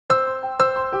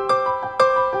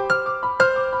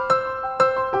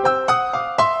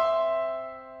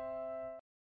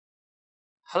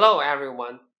Hello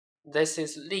everyone, this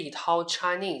is Litao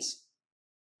Chinese.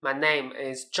 My name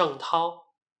is Zheng Tao,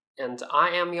 and I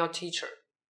am your teacher.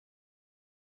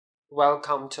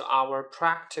 Welcome to our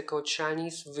practical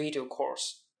Chinese video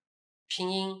course,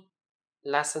 Pinyin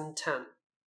Lesson 10.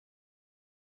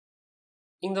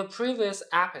 In the previous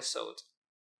episode,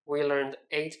 we learned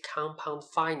 8 compound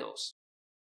finals,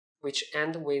 which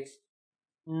end with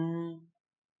n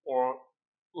or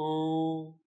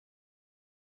ng.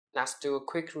 Let's do a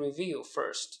quick review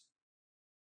first.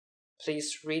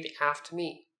 Please read after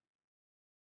me.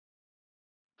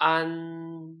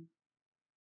 An,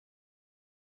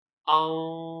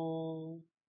 ang,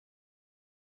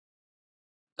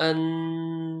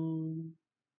 en,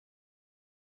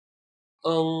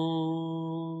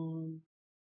 eng,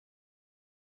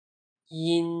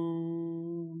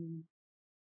 yin,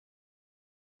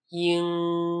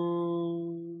 ying,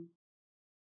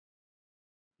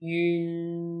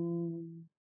 yun,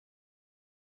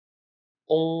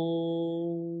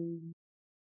 ong.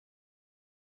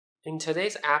 In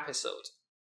today's episode,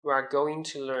 we are going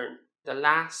to learn the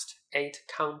last 8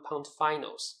 compound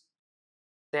finals.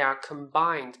 They are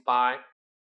combined by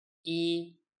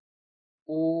i,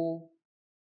 u,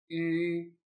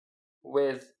 yu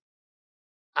with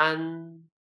an,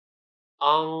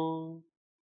 ang,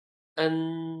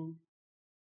 en,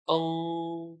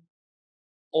 eng,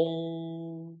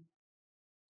 ong.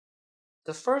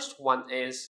 The first one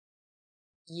is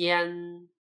yan,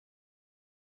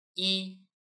 i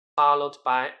followed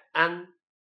by an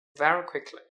very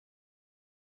quickly.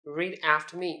 Read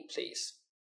after me, please.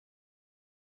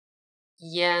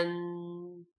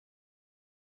 Yan,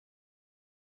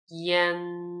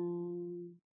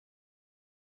 yan.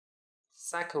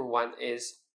 Second one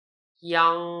is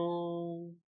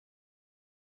yang,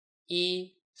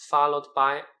 i followed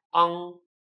by ang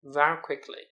very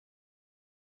quickly.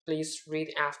 Please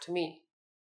read after me.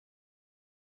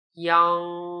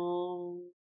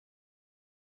 Yang,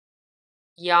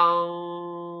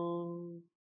 yang.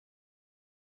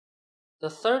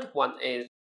 The third one is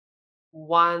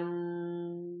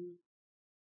wan,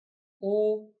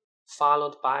 u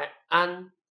followed by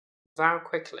an very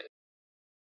quickly.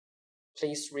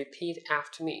 Please repeat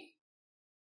after me.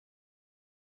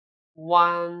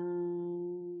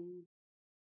 Wan,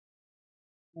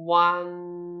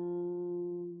 wan.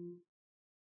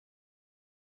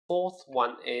 Fourth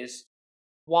one is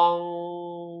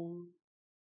uang,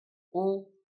 u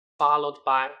followed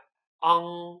by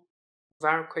ang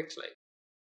very quickly.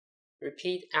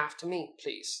 Repeat after me,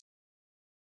 please.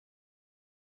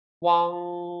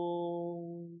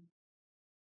 Uang,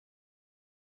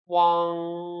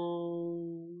 uang.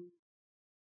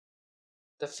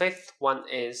 The fifth one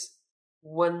is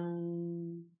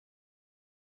wen,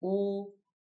 u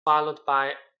followed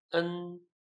by n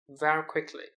very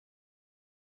quickly.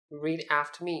 Read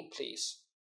after me, please.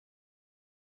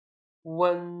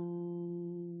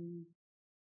 Wen,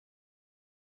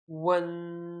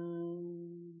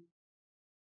 wen.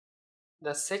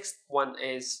 The sixth one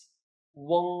is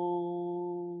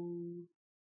ueng,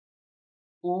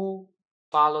 u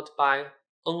followed by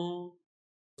ng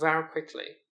very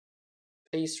quickly.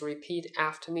 Please repeat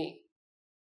after me.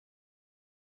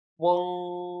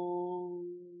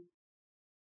 Ueng,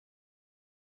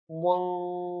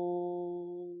 ueng.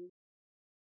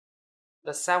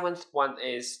 The seventh one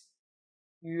is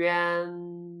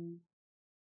yuan,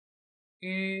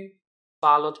 yu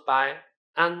followed by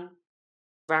an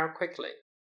very quickly.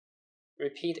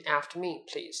 Repeat after me,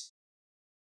 please.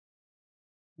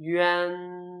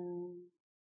 Yuan,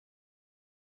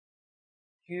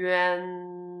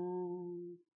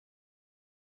 yuan.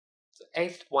 The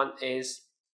eighth one is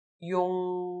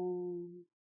iong,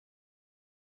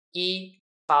 i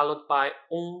followed by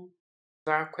ong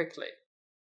very quickly.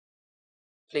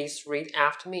 Please read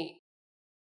after me.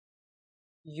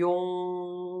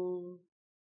 Yong,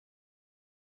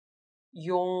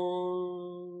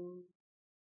 yong.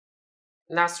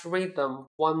 Let's read them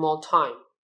one more time.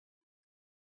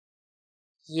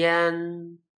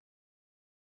 Yan,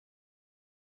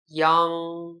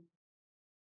 yang,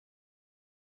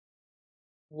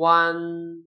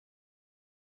 wan,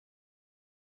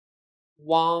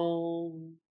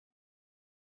 wang,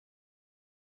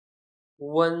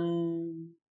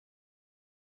 wen,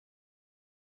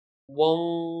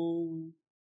 weng,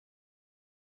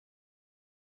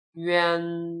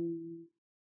 yuan,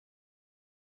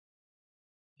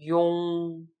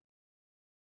 yong.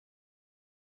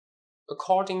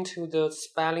 According to the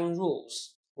spelling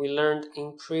rules we learned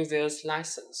in previous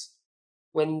lessons,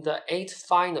 when the 8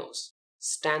 finals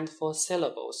stand for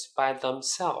syllables by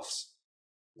themselves,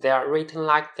 they are written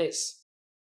like this.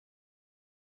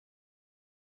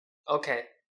 Okay,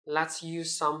 let's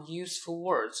use some useful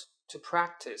words to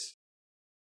practice.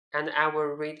 And I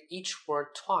will read each word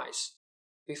twice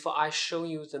before I show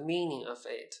you the meaning of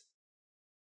it.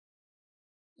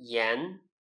 Yan,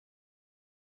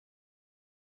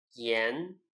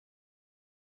 yan,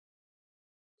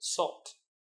 salt.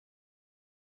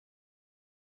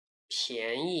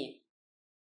 便宜，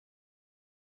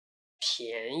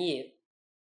便宜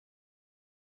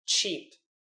cheap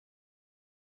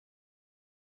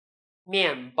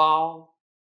面包，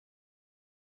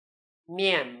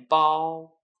面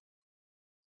包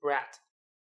bread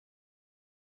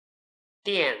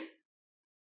店，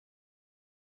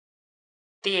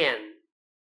店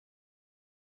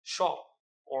shop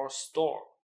or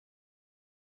store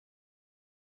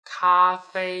咖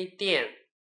啡店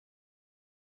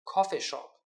coffee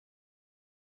shop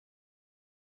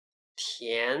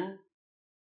甜，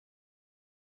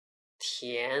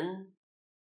甜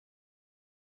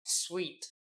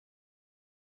sweet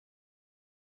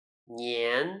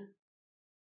年，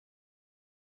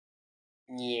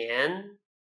年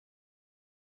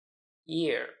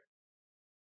year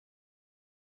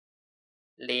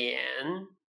脸，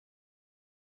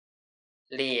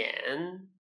脸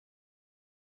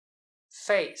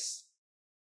face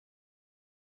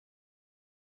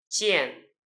见，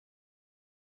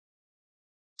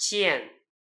见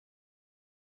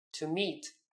to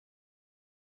meet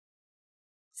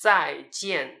再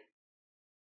见，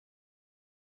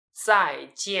再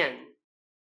见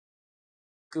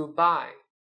goodbye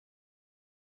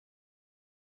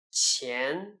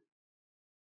钱，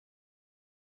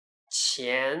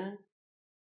钱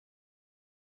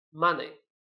money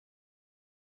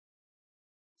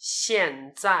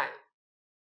现在，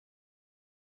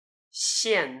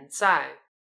现在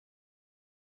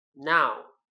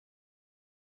now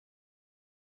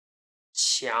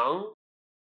墙，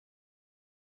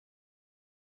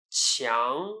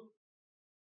墙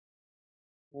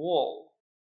wall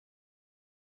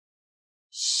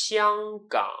香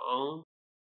港，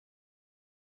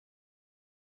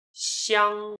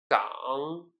香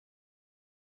港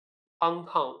Hong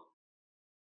Kong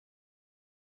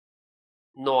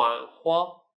暖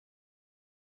和，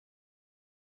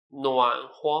暖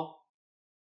和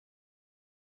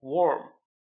warm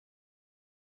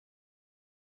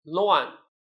乱，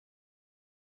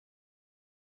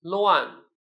乱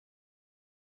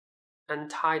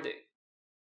untidy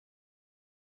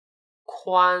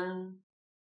宽，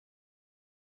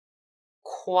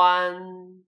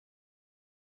宽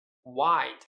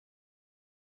wide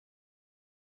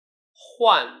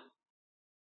换，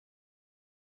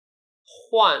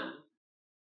换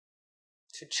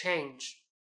to change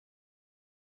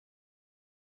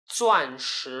钻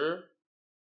石，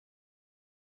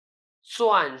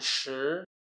钻石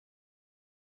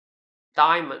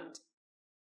diamond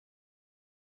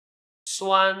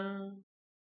酸，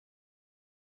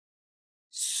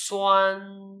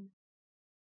酸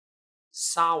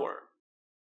sour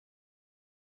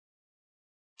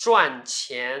赚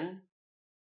钱，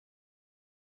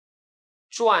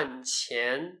赚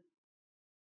钱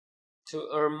to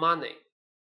earn money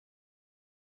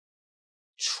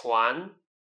船，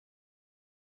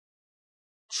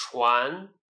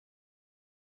船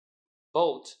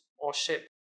boat or ship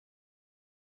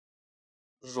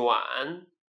软，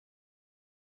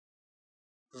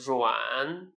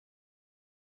软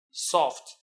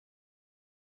soft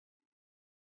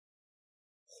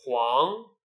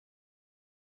黄，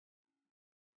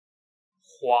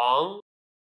黄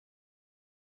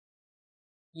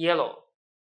yellow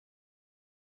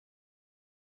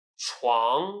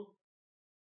床，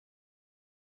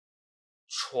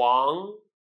床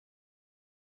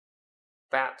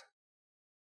bed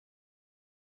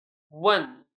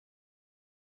问，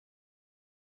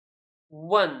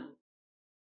问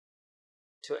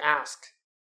to ask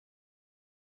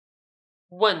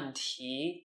问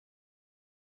题，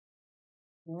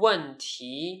问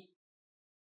题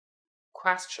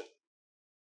question.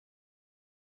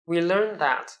 We learned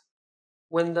that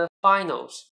when the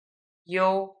finals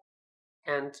you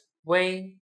and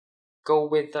we go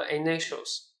with the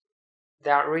initials,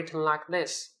 they are written like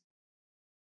this.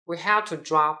 We have to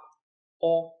drop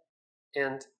o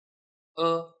and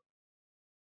a.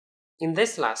 In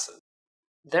this lesson,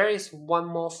 there is one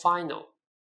more final,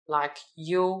 like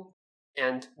you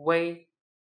and we,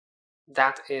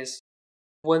 that is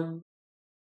when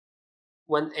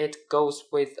it goes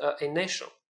with an initial,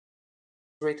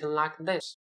 written like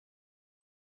this.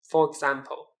 For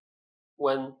example,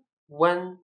 when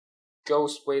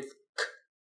goes with k,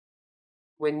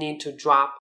 we need to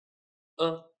drop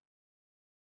a.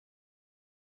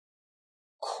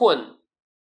 困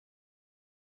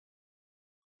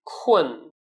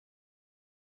困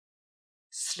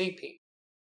sleeping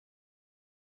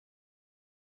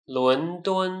伦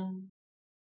敦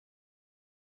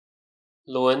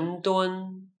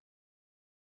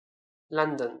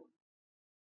London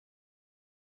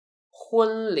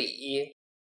婚礼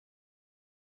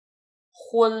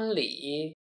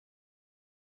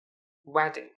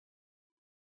wedding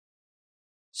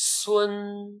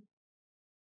孙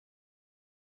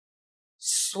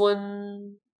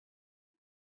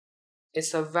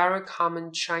is a very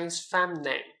common Chinese family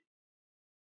name.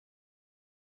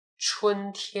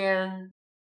 春天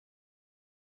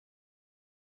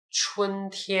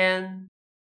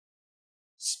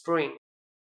spring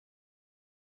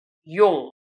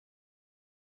用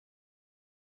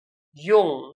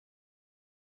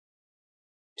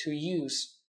to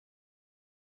use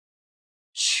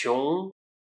穷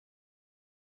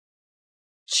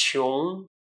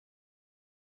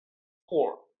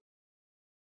poor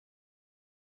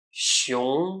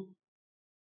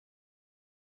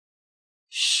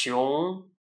熊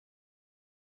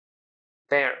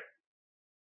bear.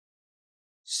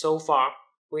 So far,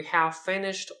 we have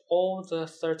finished all the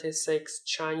 36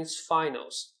 Chinese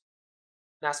finals.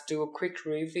 Let's do a quick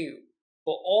review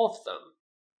for all of them.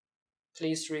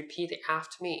 Please repeat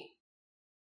after me.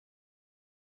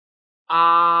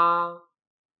 A,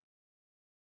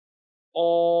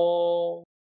 O,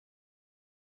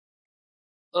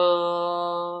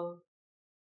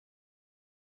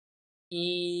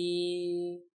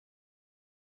 I,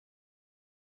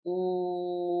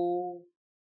 U,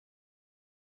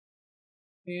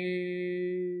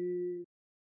 Ü,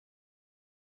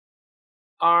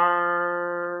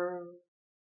 Er,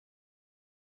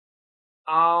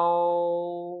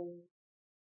 Ao,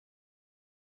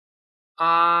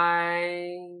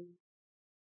 I,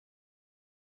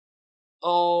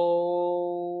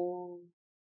 O,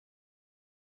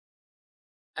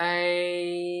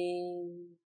 A,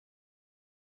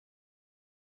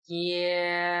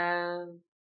 Yeah,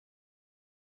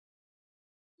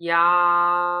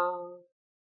 Ya,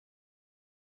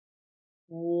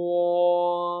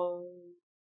 Wo,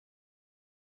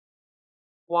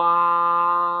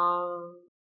 Wa,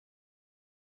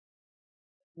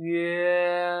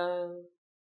 Yue,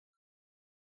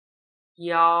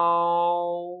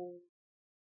 Yao,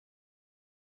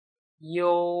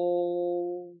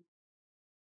 You,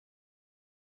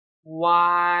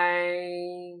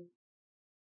 Y,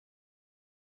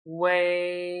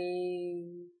 Wei,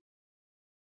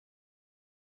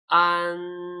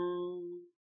 An,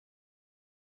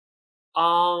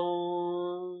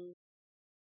 Ang,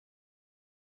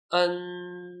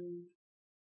 En,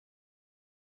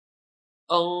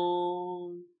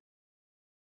 Eng,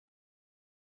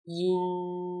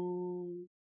 Yin,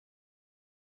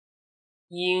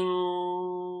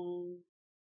 Ying,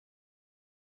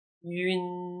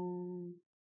 Yun,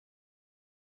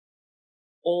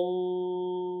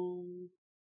 Ong,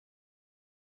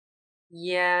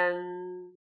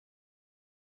 Yan,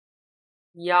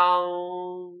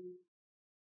 Yang,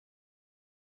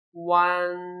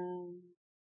 Wan,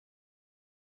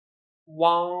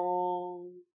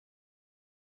 Wang,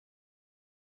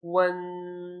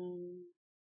 Wen,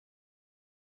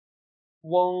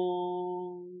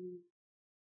 Wong,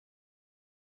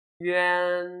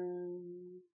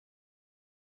 Yuan,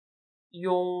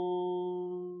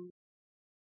 Yong.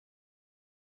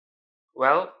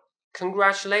 Well,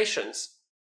 congratulations!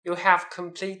 You have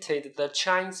completed the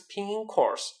Chinese Pinyin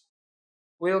course.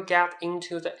 We'll get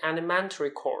into the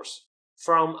elementary course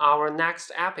from our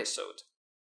next episode.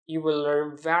 You will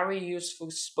learn very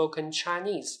useful spoken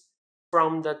Chinese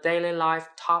from the daily life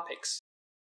topics.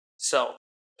 So,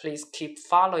 please keep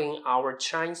following our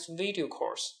Chinese video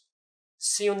course.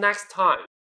 See you next time.